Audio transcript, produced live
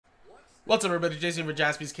What's up, everybody? Jason for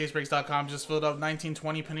JaspysCaseBreaks.com. Just filled up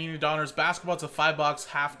 1920 Panini Donruss basketball. It's a 5-box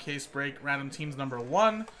half case break, random teams number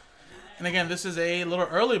 1. And again, this is a little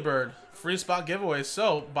early bird free spot giveaway.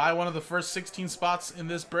 So buy one of the first 16 spots in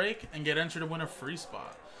this break and get entered to win a free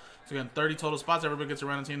spot. So again, 30 total spots. Everybody gets a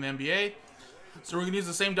random team in the NBA. So we're gonna use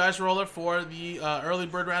the same dice roller for the early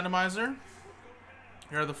bird randomizer.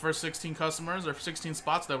 Here are the first 16 customers or 16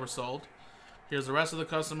 spots that were sold. Here's the rest of the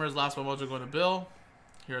customers. Last one, mojo going to Bill.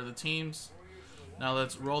 Here are the teams. Now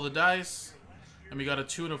let's roll the dice. And we got a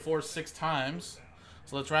 2 and a 4 6 times.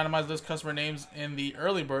 So let's randomize those customer names in the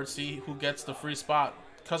early bird. See who gets the free spot.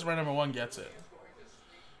 Customer number 1 gets it.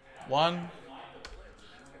 1,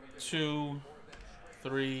 2,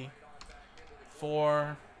 3,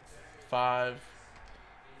 4, 5,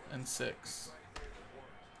 and 6.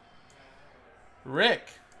 Rick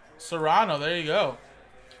Serrano, there you go.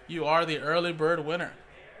 You are the early bird winner.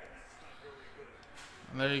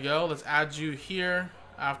 And there you go. Let's add you here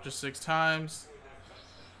after 6 times.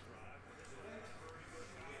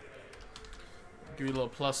 Give you a little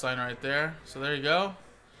plus sign right there. So there you go.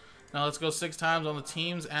 Now let's go 6 times on the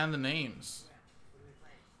teams and the names.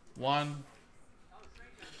 1,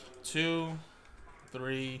 2,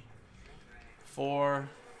 3, 4,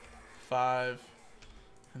 5,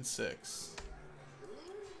 and 6.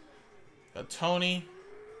 Got Tony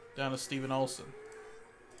down to Steven Olson.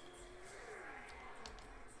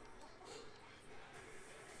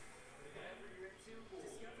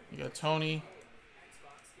 You got Tony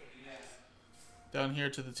down here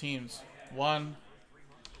to the teams. 1,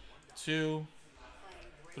 2,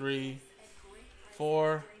 3,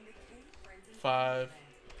 4, 5,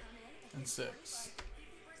 and 6.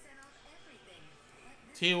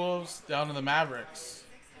 T-Wolves down to the Mavericks.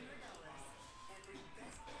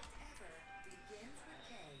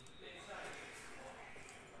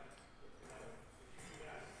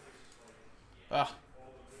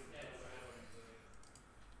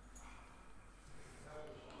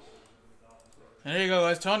 And there you go,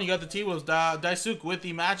 guys. Tony, you got the T-Wolves. Daisuke with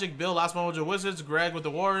the Magic. Bill, Last Mojo Wizards. Greg with the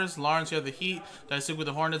Warriors. Lawrence, you have the Heat. Daisuke with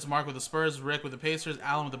the Hornets. Mark with the Spurs. Rick with the Pacers.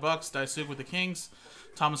 Allen with the Bucks. Daisuke with the Kings.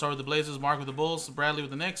 Thomas R with the Blazers. Mark with the Bulls. Bradley with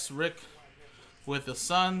the Knicks. Rick with the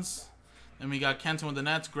Suns. And we got Kenton with the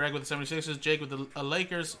Nets. Greg with the 76ers. Jake with the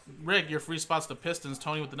Lakers. Rick, your free spots, the Pistons.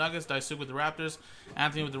 Tony with the Nuggets. Daisuke with the Raptors.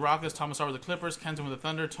 Anthony with the Rockets. Thomas R with the Clippers. Kenton with the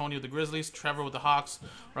Thunder. Tony with the Grizzlies. Trevor with the Hawks.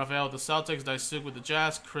 Raphael with the Celtics. Daisuke with the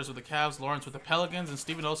Jazz. Chris with the Cavs. Lawrence with the Pelicans. And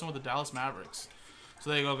Steven Olson with the Dallas Mavericks. So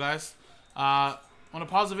there you go, guys. I want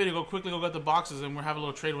to pause the video. Go quickly go get the boxes. And we'll have a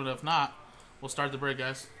little trade with it. If not, we'll start the break,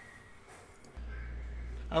 guys.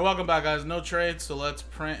 All right, welcome back, guys. No trade, so let's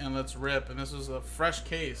print and let's rip. And this is a fresh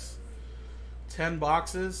case. 10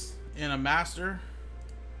 boxes in a master.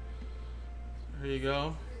 There you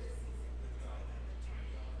go.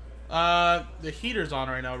 The heater's on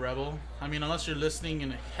right now, Rebel. I mean, unless you're listening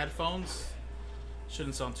in headphones,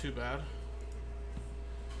 shouldn't sound too bad.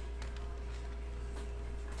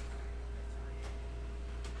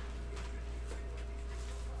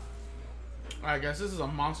 Alright, guys, this is a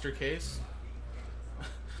monster case.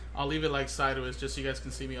 I'll leave it like sideways just so you guys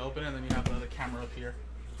can see me open it, and then you have the camera up here.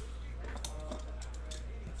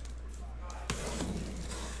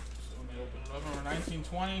 So let me open it up. Number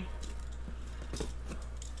 1920.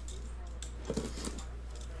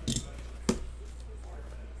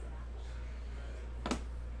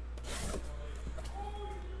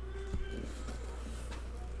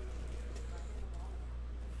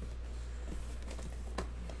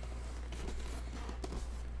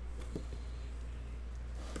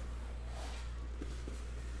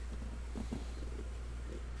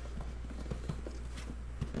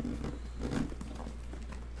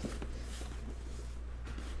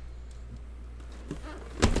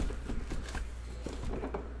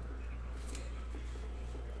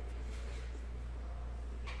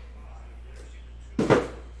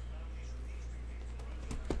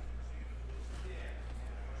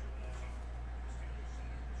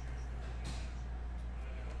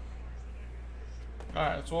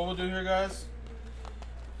 Alright, so what we'll do here, guys,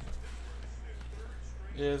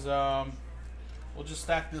 is we'll just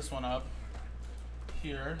stack this one up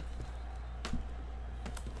here.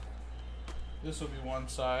 This will be one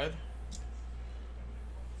side.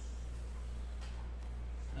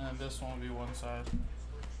 And this one will be one side.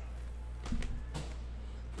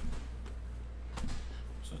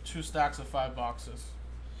 So 2 stacks of 5 boxes.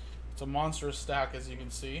 It's a monstrous stack, as you can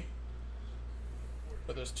see.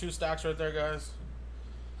 But there's 2 stacks right there, guys.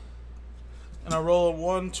 And I roll a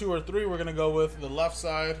 1, 2, or 3. We're going to go with the left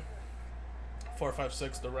side. 4, 5,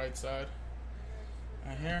 6, the right side.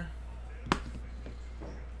 Right here.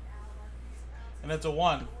 And it's a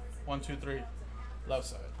 1 1, 2, 3. Left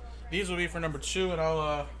side. These will be for number 2, and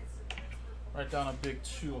I'll write down a big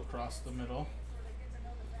 2 across the middle.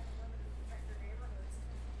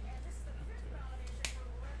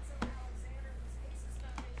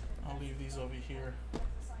 I'll leave these over here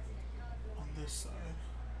on this side.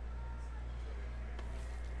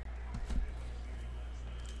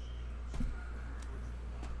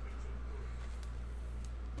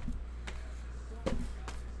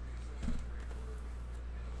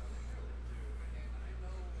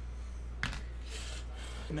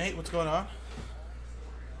 Nate, what's going on?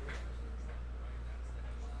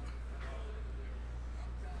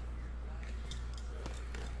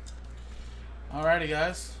 Alrighty,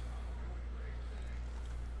 guys.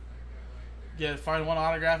 Find one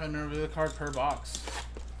autograph and review the card per box.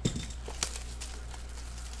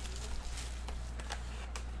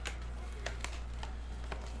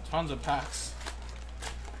 Tons of packs.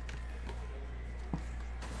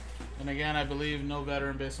 And again, I believe no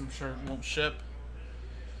veteran base I'm sure won't ship.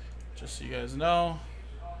 Just so you guys know.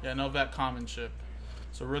 Yeah, no vet common ship.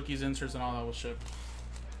 So rookies, inserts, and all that will ship.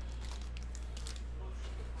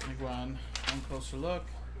 Let me go on one closer look.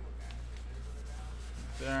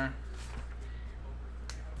 There.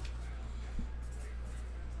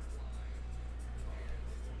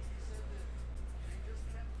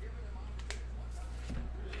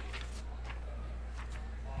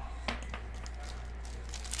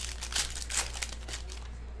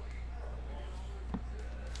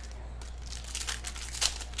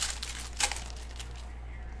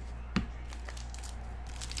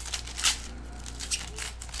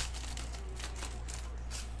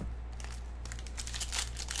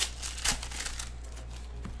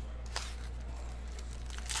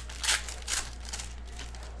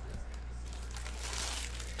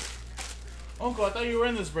 Uncle, I thought you were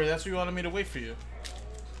in this break. That's why you wanted me to wait for you.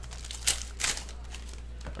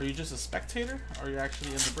 Are you just a spectator, or are you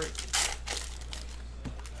actually in the break?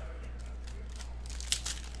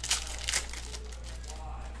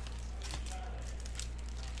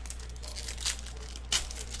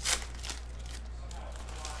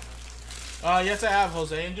 Yes, I have,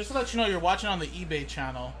 Jose. And just to let you know, you're watching on the eBay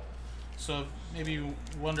channel. So maybe you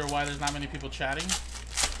wonder why there's not many people chatting.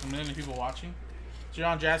 Many people watching. So you're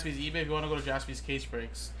on Jaspy's eBay. If you want to go to Jaspy's Case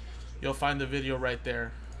Breaks, you'll find the video right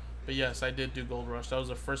there. But yes, I did do Gold Rush. That was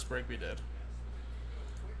the first break we did.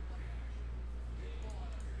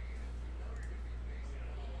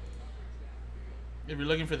 If you're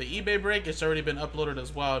looking for the eBay break, it's already been uploaded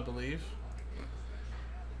as well, I believe.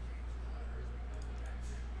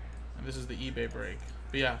 And this is the eBay break.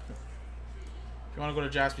 But yeah, if you want to go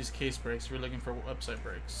to Jaspy's Case Breaks, if you're looking for website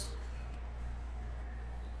breaks.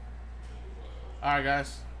 Alright,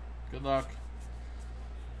 guys. Good luck.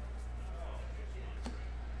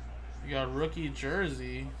 We got rookie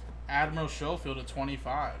jersey, Admiral Schofield at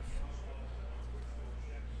 25.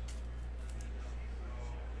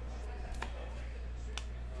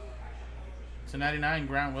 To 99,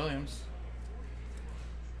 Grant Williams.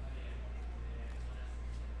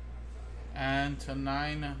 And to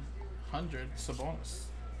 900, Sabonis.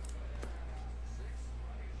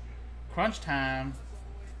 Crunch time.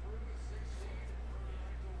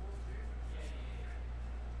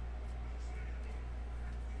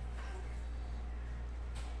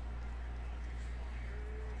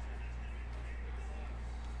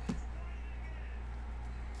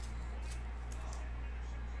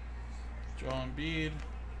 Joel Embiid.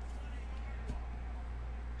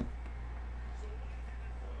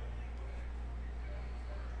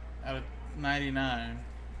 Out of 99.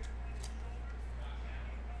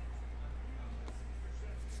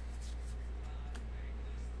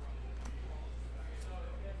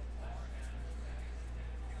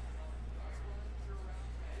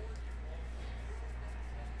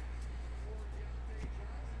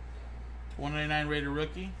 $199 rated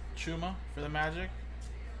rookie, Chuma for the Magic.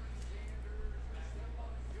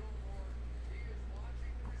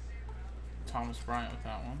 Thomas Bryant with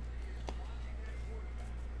that one.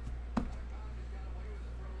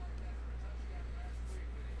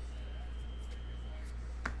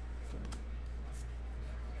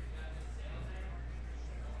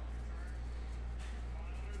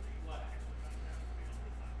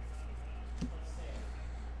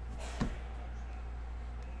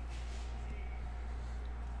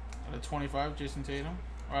 Out of 25, Jason Tatum.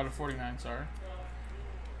 Or out of 49, sorry.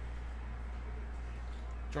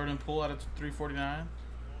 Jordan Poole out of 349.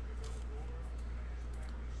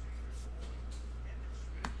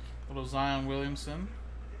 Little Zion Williamson.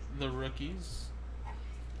 The rookies.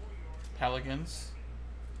 Pelicans.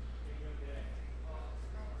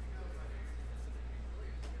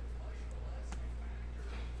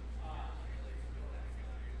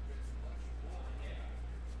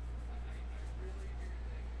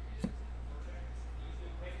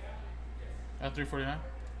 At 349.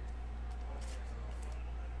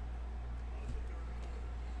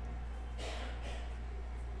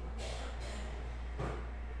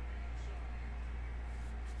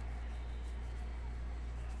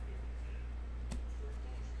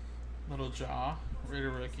 Little Jaw,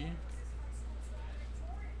 Raider rookie.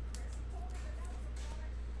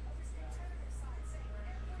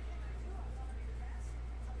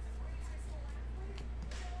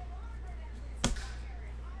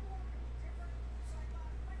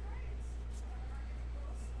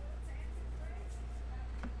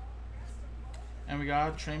 And we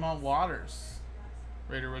got Tremont Waters,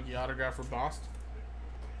 Raider rookie autograph for Boston.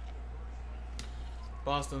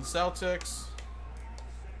 Boston Celtics,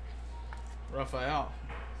 Raphael.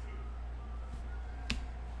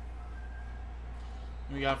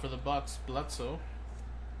 We got for the Bucks, Bledsoe,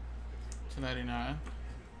 /99.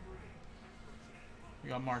 We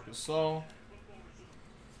got Marcus Sol.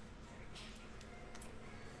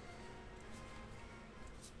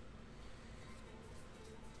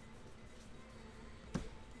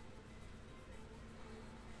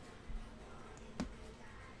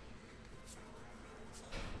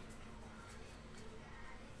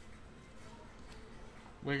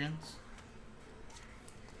 Wiggins.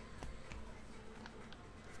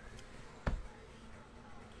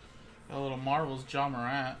 Got a little Marvels, John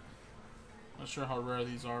Morant. Not sure how rare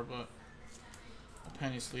these are, but I'll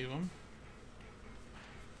penny sleeve them.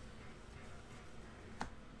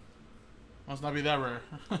 Must not be that rare.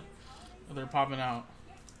 They're popping out.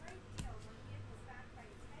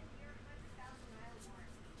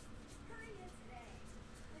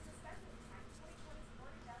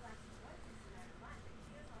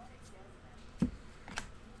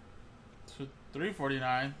 So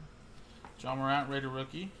 $349. John Morant, Raider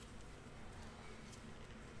rookie.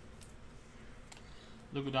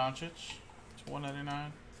 Luka Doncic,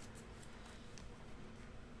 $199.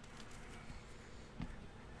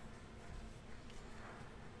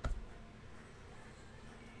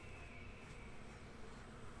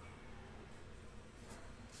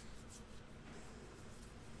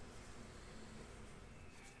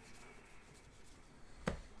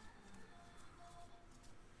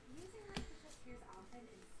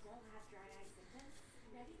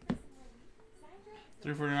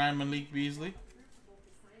 $349 Malik Beasley.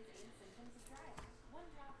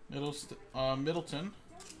 Middleton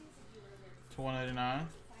to $199. Alright,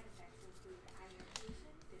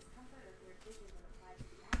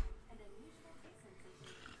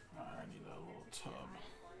 I need a little tub.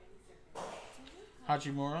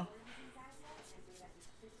 Hachimura.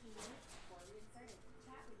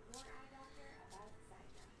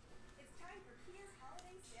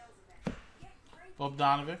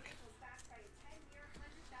 Bogdanovic.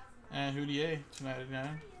 And Houdier to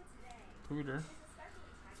 $299. Hooter.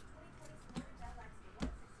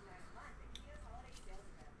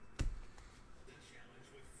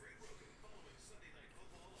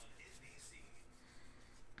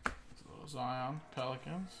 Zion,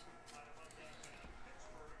 Pelicans.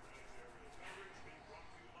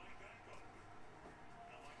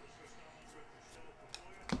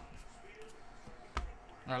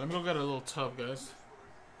 Alright, let me go get a little tub, guys.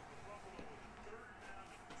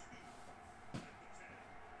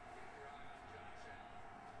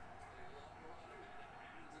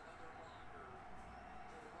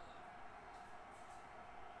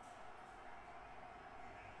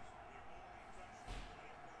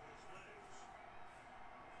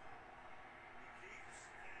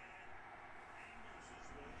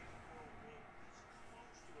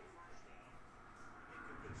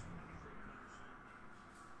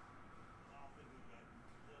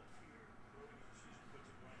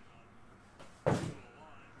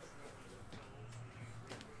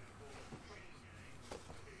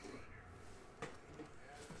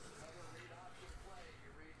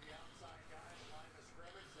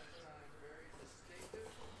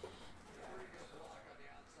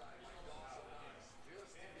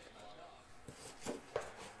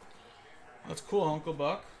 That's cool, Uncle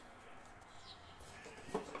Buck.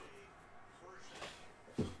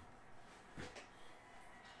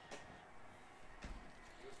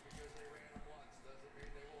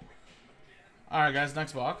 Alright, guys,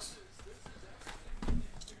 next box.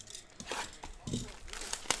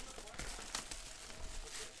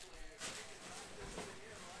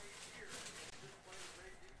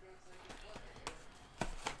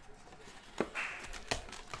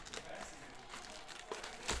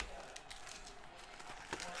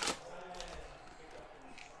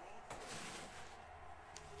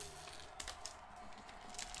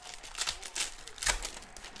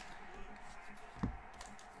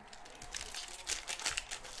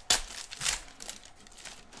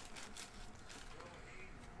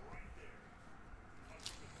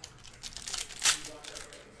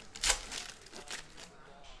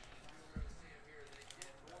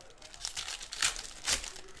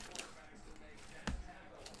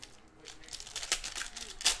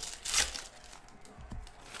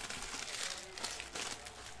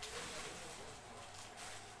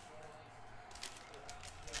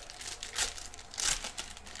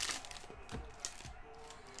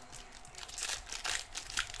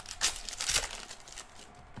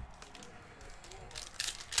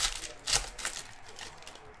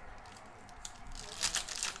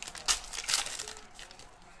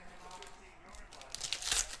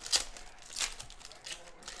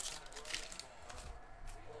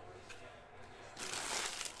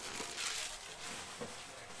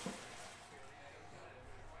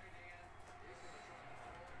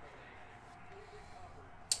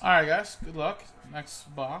 Alright, guys. Good luck.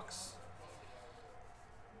 Next box.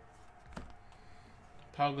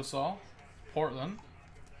 Pau Gasol, Portland.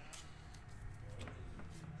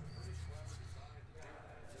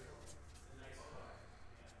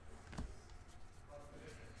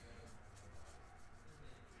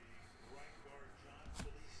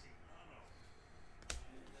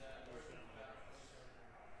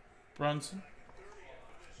 Brunson.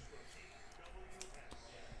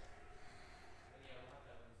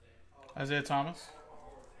 Isaiah Thomas.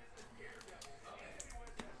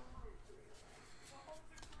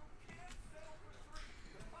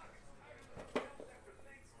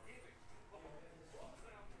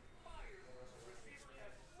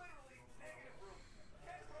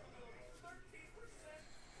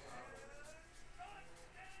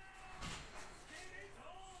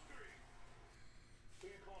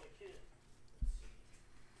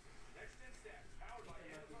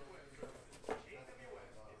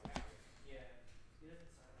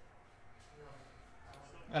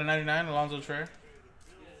 At a 99, Alonzo Trey.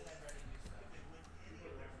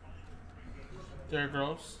 Derrick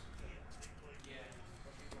Rose.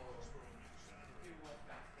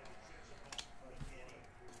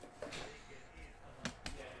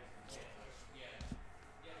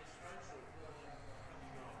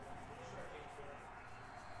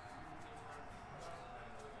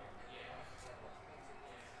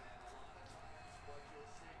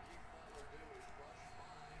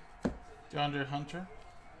 DeAndre Hunter.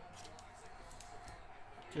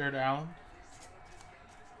 Jared Allen.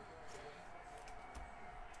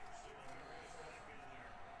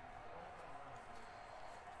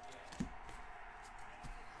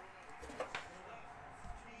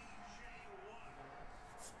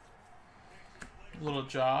 Little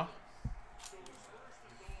Jaw.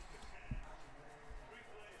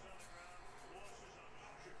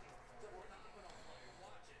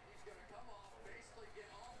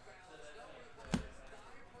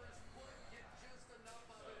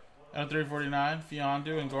 At 349,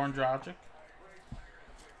 Fiondu and Goran Dragic.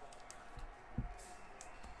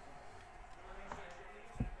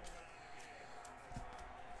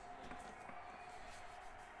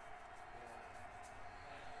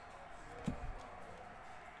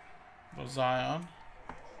 Zion.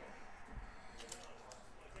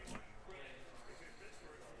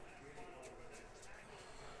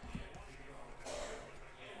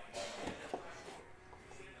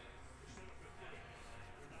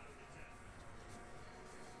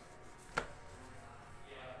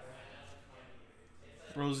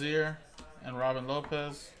 Rozier and Robin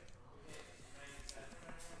Lopez.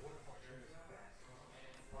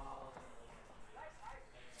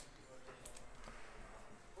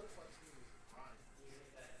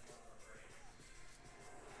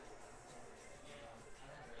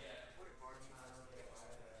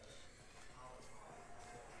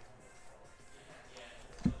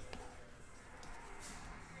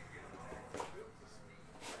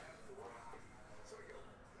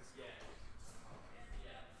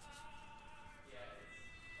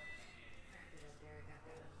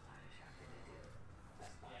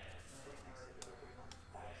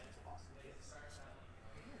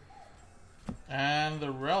 And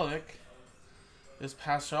the relic is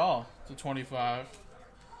Pascal to 25.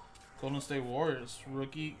 Golden State Warriors,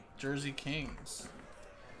 rookie Jersey Kings.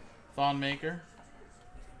 Thon Maker.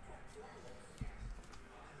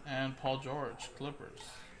 And Paul George, Clippers.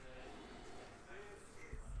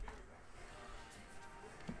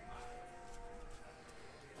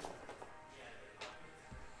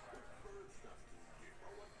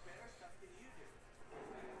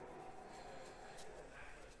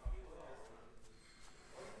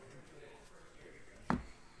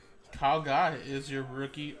 Kyle Guy is your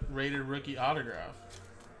rated rookie autograph.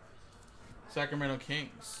 Sacramento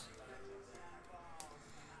Kings.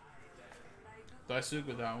 Daisuke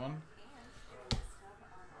with that one.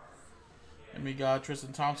 And we got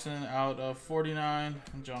Tristan Thompson out of 49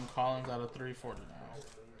 and John Collins out of 349.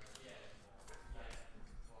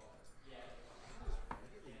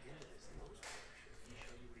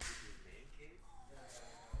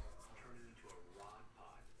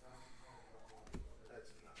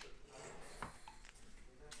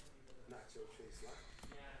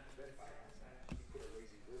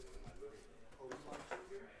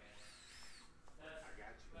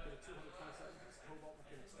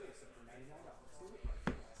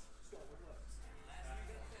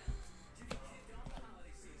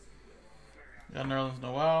 Got Nerlens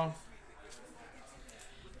Noel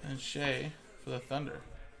and Shea for the Thunder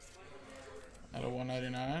at a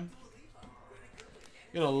 199.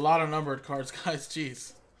 You got a lot of numbered cards, guys.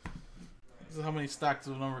 Jeez. This is how many stacks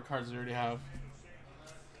of numbered cards we already have.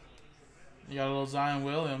 You got a little Zion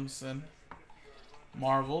Williamson.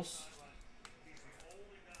 Marvels.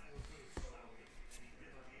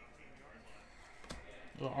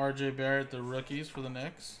 Little RJ Barrett, the rookies for the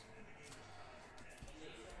Knicks.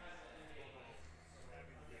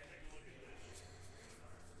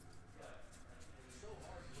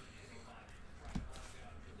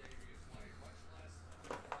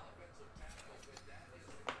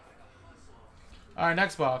 Alright,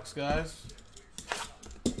 next box, guys.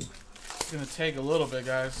 It's going to take a little bit,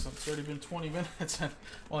 guys. It's already been 20 minutes and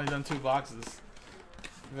only done 2 boxes.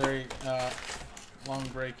 Very long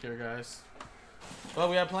break here, guys. But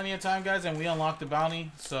we have plenty of time, guys, and we unlocked the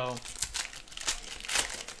bounty. So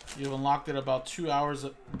you've unlocked it about 2 hours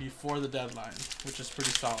before the deadline, which is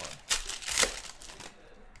pretty solid.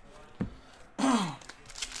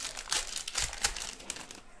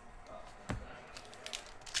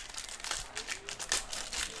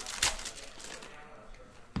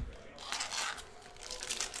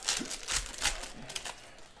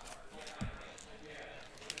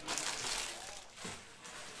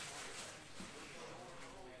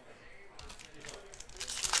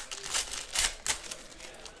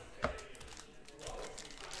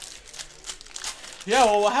 Yeah,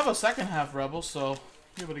 well, we'll have a second half, Rebel, so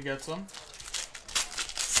be able to get some.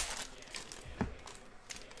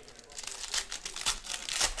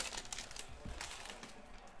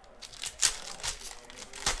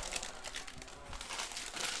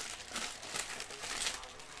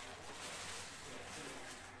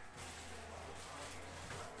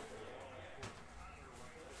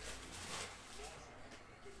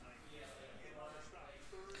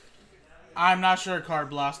 I'm not sure, Card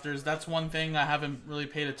Blasters. That's one thing I haven't really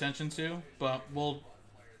paid attention to, but we'll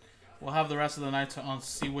have the rest of the night to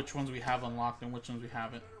see which ones we have unlocked and which ones we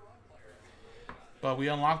haven't. But we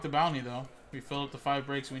unlocked the bounty, though. We filled up the 5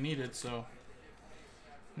 breaks we needed, so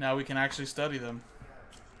now we can actually study them.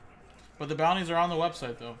 But the bounties are on the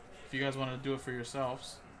website, though, if you guys want to do it for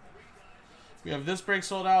yourselves. We have this break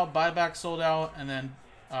sold out, buyback sold out, and then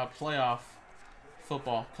playoff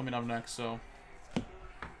football coming up next, so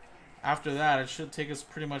after that, it should take us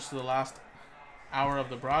pretty much to the last hour of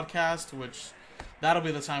the broadcast, which that'll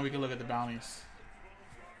be the time we can look at the bounties.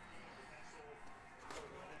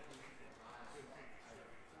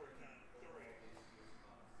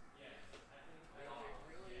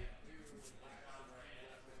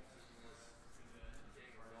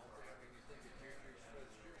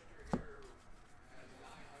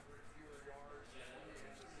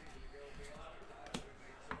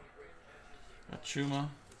 Got Chuma.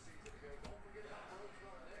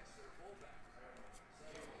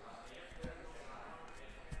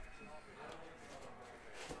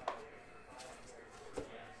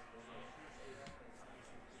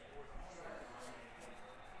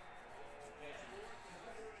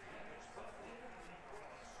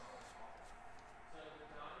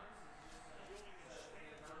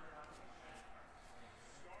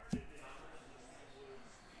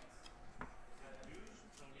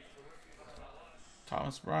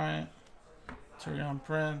 Thomas Bryant, Taurean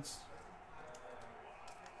Prince,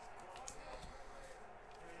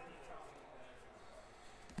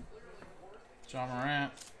 John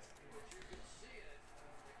Morant,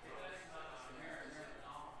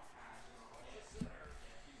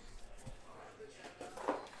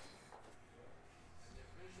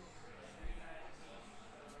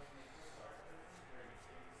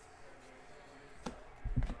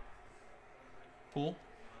 Poole.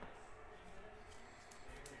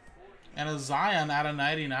 And a Zion out of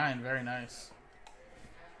 99. Very nice.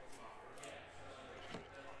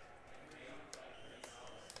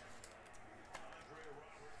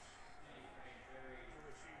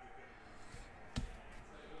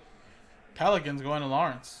 Pelicans going to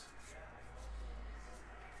Lawrence.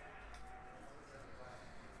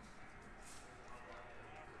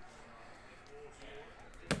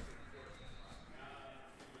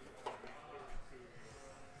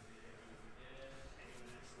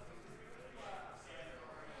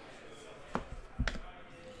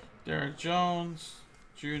 Derek Jones,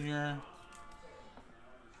 Jr.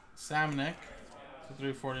 Samnick to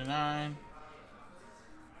 349.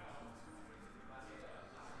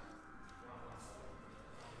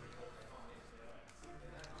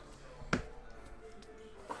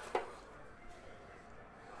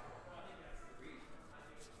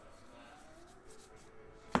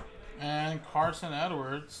 And Carson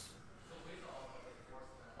Edwards,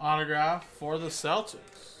 autograph for the Celtics.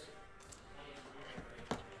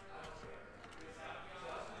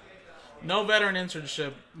 No veteran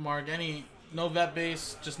internship, Mark. No vet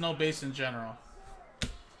base, just no base in general.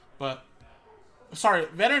 But Sorry,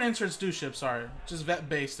 veteran inserts do ship. Sorry, just vet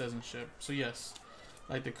base doesn't ship. So yes,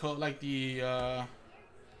 like the code, like the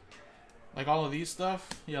like all of these stuff.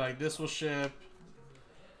 Yeah, like this will ship.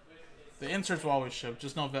 The inserts will always ship.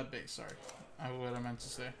 Just no vet base. Sorry, what I meant to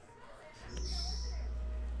say.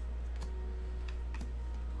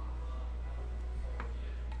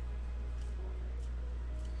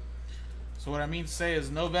 So what I mean to say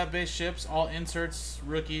is no vet base ships. All inserts,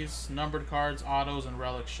 rookies, numbered cards, autos, and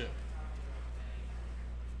relics ship.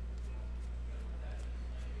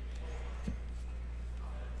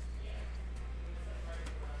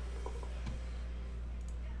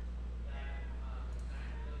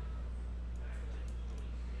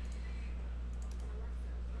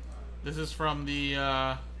 This is from the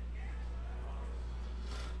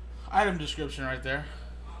item description right there.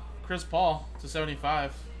 Chris Paul to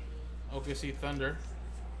 75. OKC Thunder.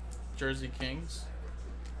 Jersey Kings.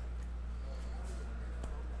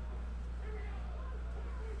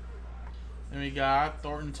 Then we got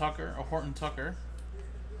Horton Tucker.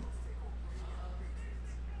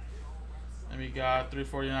 And we got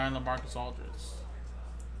 349 LaMarcus Aldridge.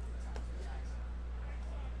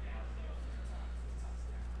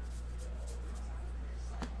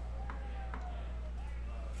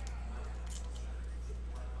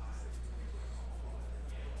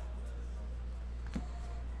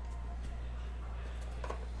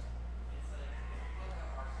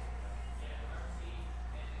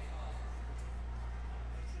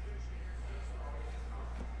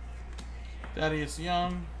 Thaddeus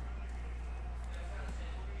Young.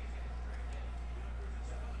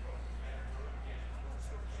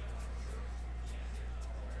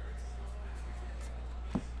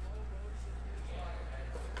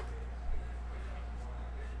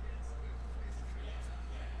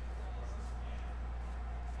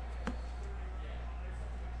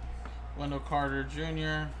 Wendell Carter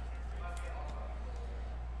Jr.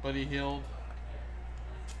 Buddy Hield.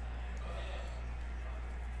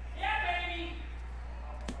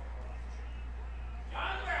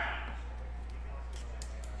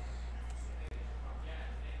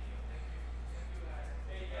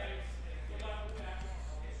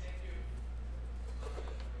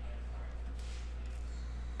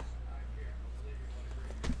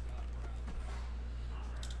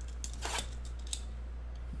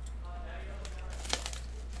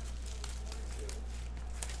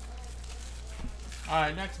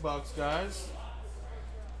 Alright, next box, guys.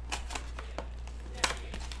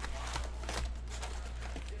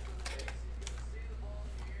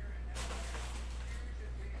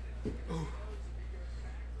 Ooh.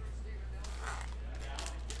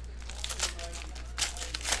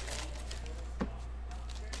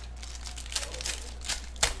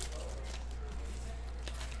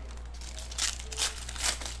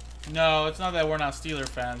 No, it's not that we're not Steeler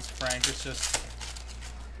fans, Frank. It's just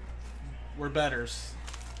we're betters.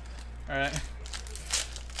 Alright?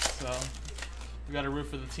 So, we gotta root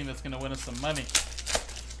for the team that's gonna win us some money.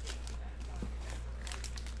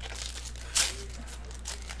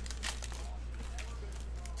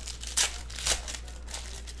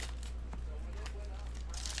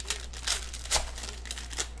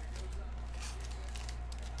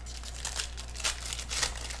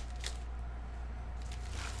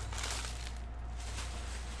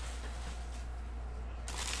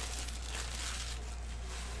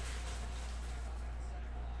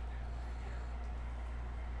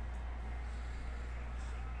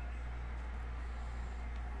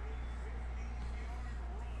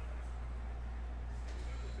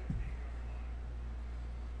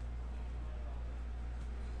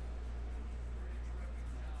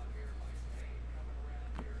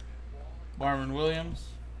 Marvin Williams.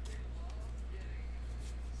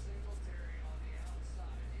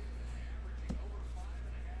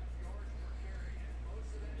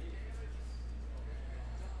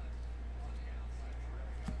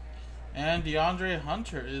 And DeAndre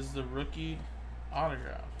Hunter is the rookie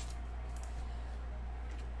autograph.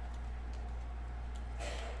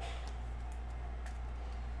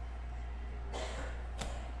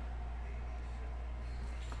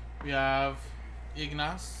 We have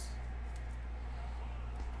Ignas.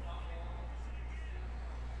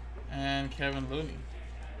 And Kevin Looney.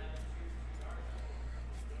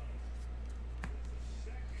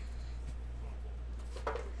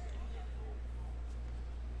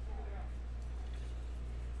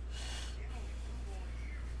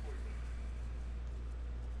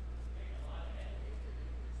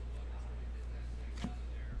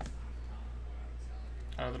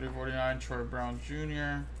 Out of 349, Troy Brown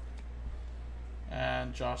Jr.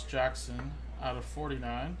 And Josh Jackson out of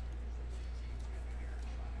 49.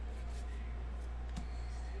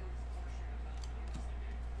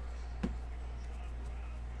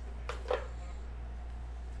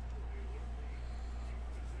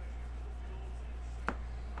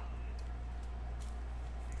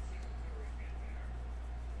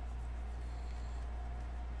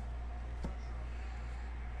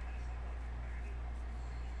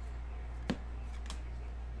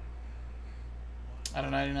 Out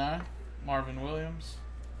of 99, Marvin Williams.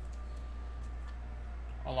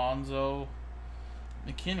 Alonzo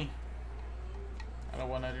McKinney. Out of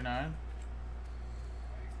 199.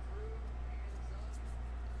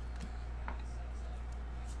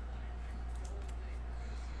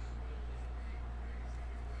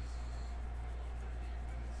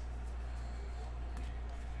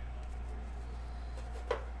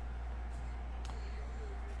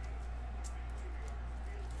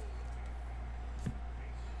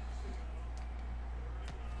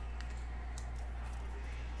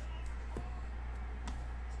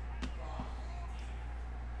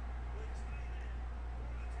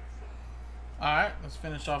 Alright, let's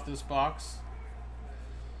finish off this box.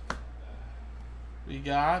 We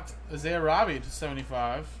got Isaiah Robbie to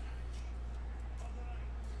 75.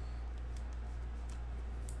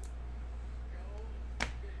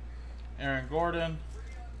 Aaron Gordon.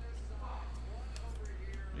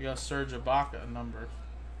 We got Serge Ibaka numbered.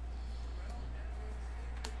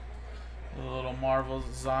 A little Marvel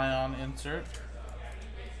Zion insert.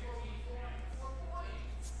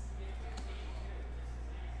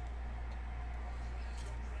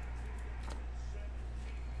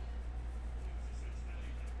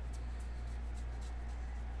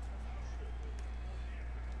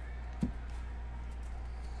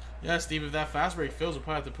 Yeah, Steve, if that fast break fails, we'll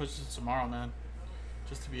probably have to push this tomorrow, man.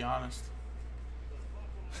 Just to be honest.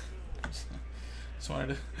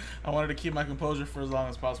 I wanted to keep my composure for as long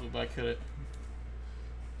as possible, but I couldn't.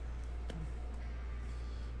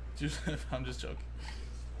 I'm just joking.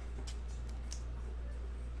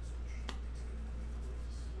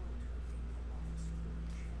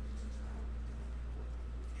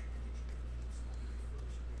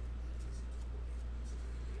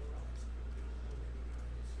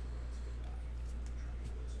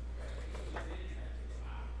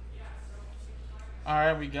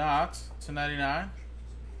 Alright, we got /99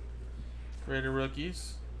 Greater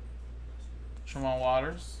Rookies, Tremont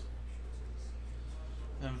Waters.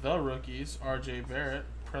 Then the rookies, RJ Barrett,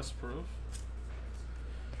 press proof.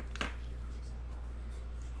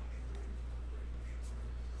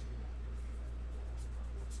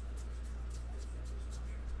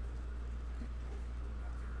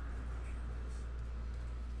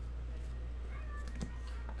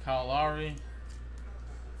 Kyle Lowry,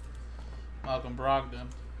 Malcolm Brogdon.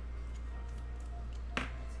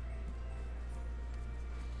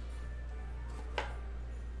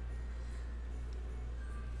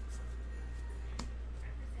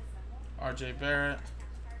 RJ Barrett.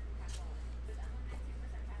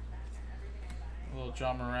 A little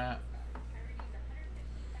John Morant.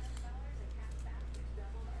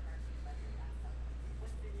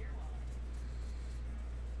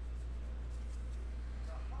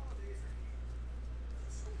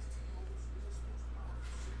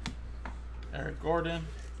 Eric Gordon.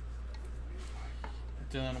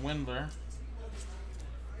 Dylan Windler.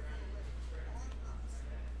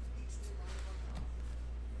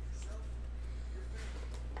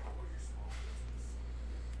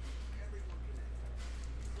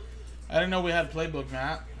 I didn't know we had Playbook,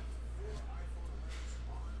 Matt.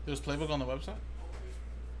 There's Playbook on the website?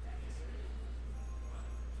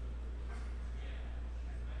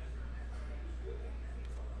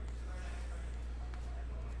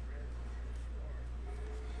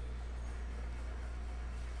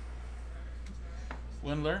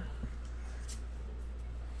 Windler.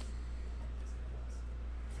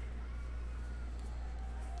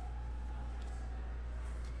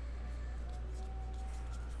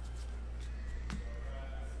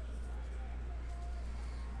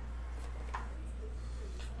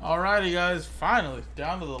 Alrighty, guys, finally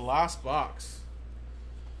down to the last box.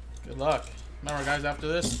 Good luck. Remember, guys, after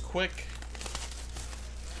this quick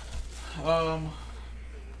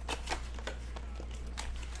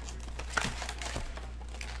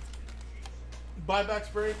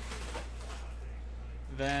buybacks break,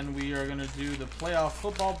 then we are gonna do the playoff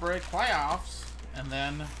football break, playoffs, and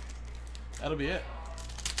then that'll be it.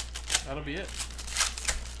 That'll be it.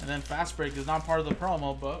 And then fast break is not part of the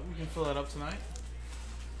promo, but we can fill that up tonight.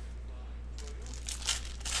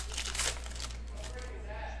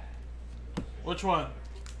 Which one?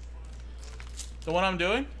 The one I'm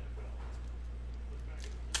doing?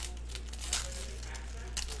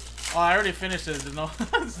 Oh, I already finished it. No,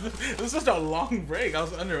 this is such a long break. I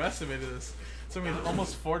was underestimated this. It took me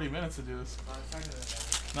almost 40 minutes to do this.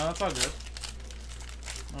 No, that's all good.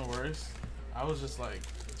 No worries. I was just like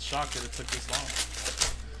shocked that it took this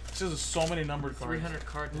long. There's so many numbered cards. 300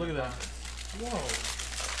 cards. Look at that. Whoa.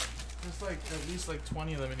 There's like at least like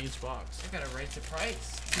 20 of them in each box. I gotta raise the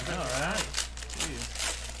price. I know, right? Jeez.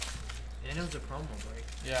 And it was a promo break.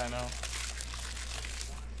 Yeah, I know.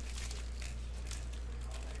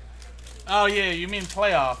 Oh, yeah, you mean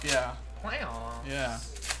playoff, yeah. Playoffs? Yeah.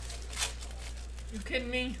 You kidding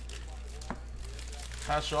me?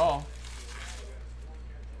 Pass all.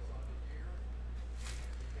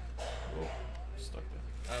 Oh, stuck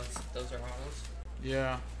there. Those are autos?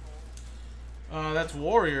 Yeah. That's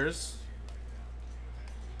Warriors.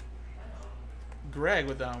 Greg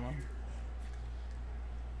with that one.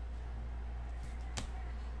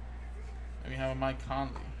 And we have a Mike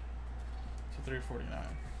Conley to 349.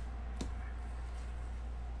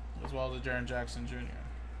 As well as a Jaren Jackson Jr.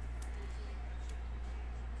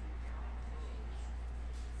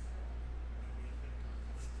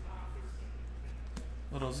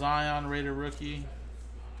 Little Zion rated rookie.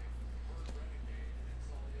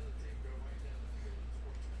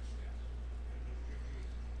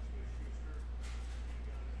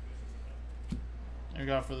 And we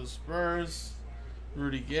got for the Spurs,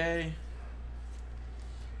 Rudy Gay.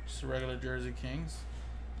 Just a regular Jersey Kings.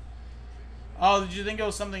 Oh, did you think it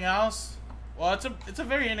was something else? Well, it's a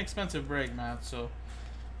very inexpensive break, Matt. So,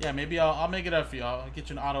 yeah, maybe I'll make it up for you. I'll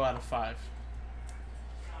get you an auto out of 5.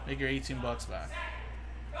 Make your $18 back.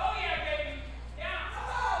 Oh yeah, baby. Yeah.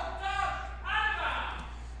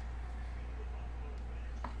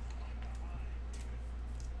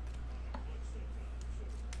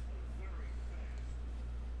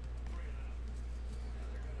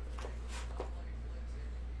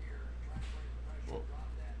 Whoa.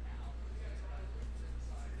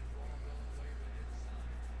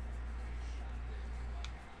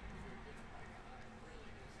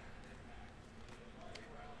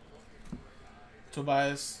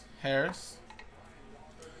 Tobias Harris.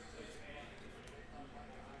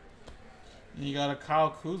 And you got a Kyle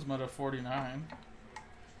Kuzma to 49.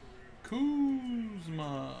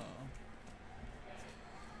 Kuzma.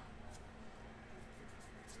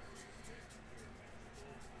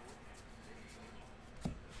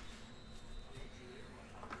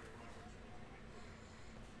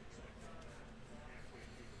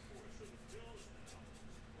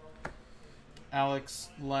 Alex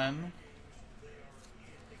Len.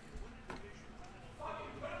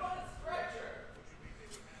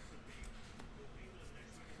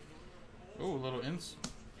 Oh, a little ins.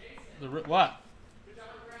 What?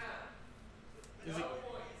 Is he?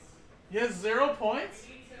 He has 0 points?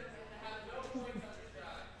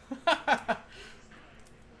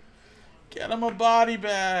 Get him a body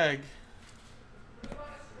bag.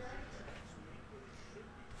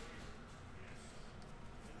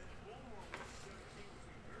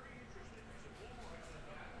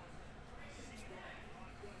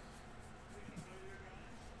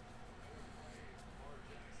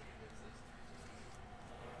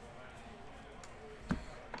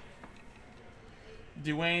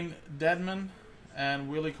 Dwayne Dedman and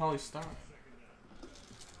Willie Cauley-Stein.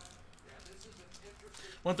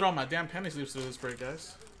 Went through all my damn penny sleeves through this break,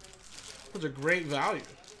 guys. Such a great value.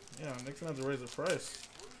 Yeah, next time I have to raise the price.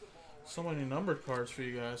 So many numbered cards for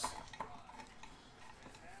you guys.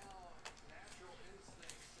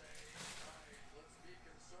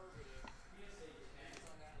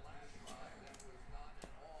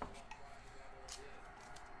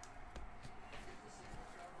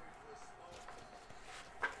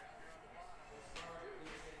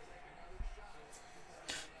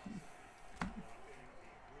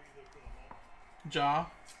 Ja.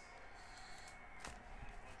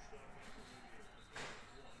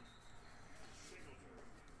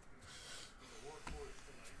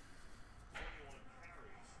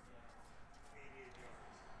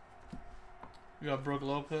 We got Brooke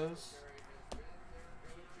Lopez.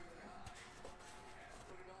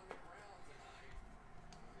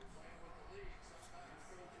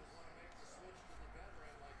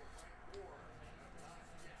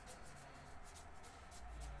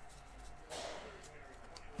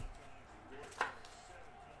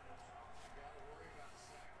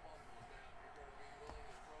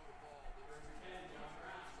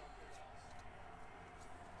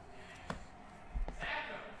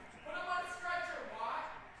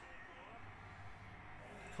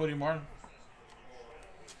 Cody Martin.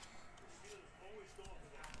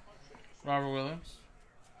 Robert Williams.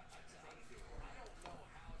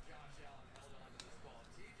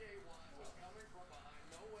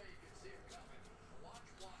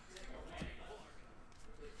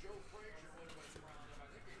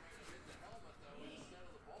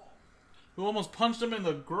 Who almost punched him in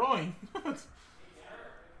the groin.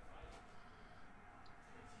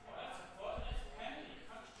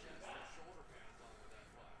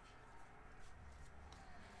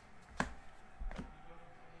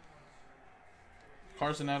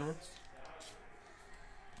 Carson Edwards.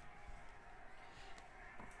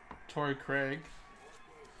 Torrey Craig.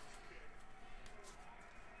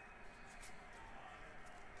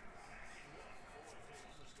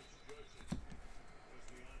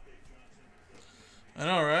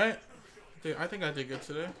 I think I did good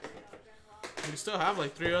today. We still have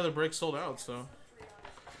like 3 other breaks sold out, so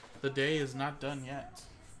the day is not done yet,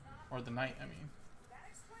 or the night, I mean.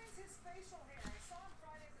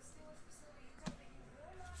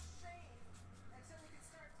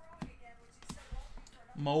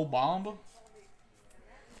 Mo Bomb.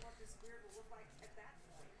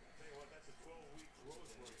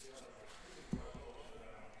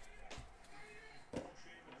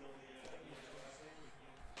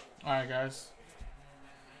 Alright, guys.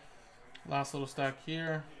 Last little stack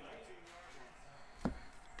here.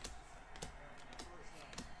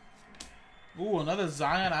 Ooh, another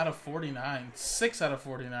Zion out of 49. 6 out of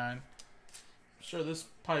 49. I'm sure this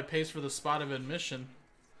probably pays for the spot of admission.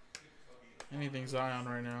 Anything Zion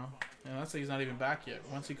right now. And that's like he's not even back yet.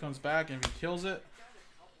 Once he comes back and if he kills it.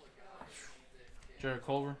 Jared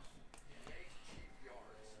Culver.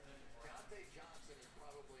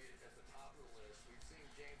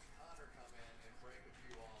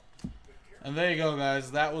 And there you go,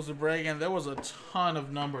 guys. That was a break, and there was a ton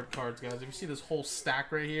of numbered cards, guys. If you see this whole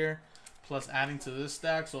stack right here, plus adding to this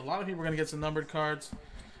stack, so a lot of people are going to get some numbered cards.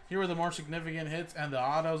 Here were the more significant hits and the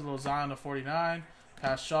autos. Little Zion to 49,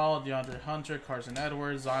 Paschal, DeAndre Hunter, Carson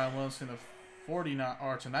Edwards, Zion Williamson to 49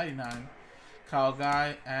 or to 99, Kyle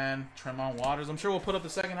Guy, and Tremont Waters. I'm sure we'll put up the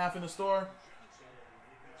second half in the store.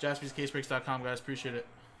 JaspysCaseBreaks.com, guys. Appreciate it.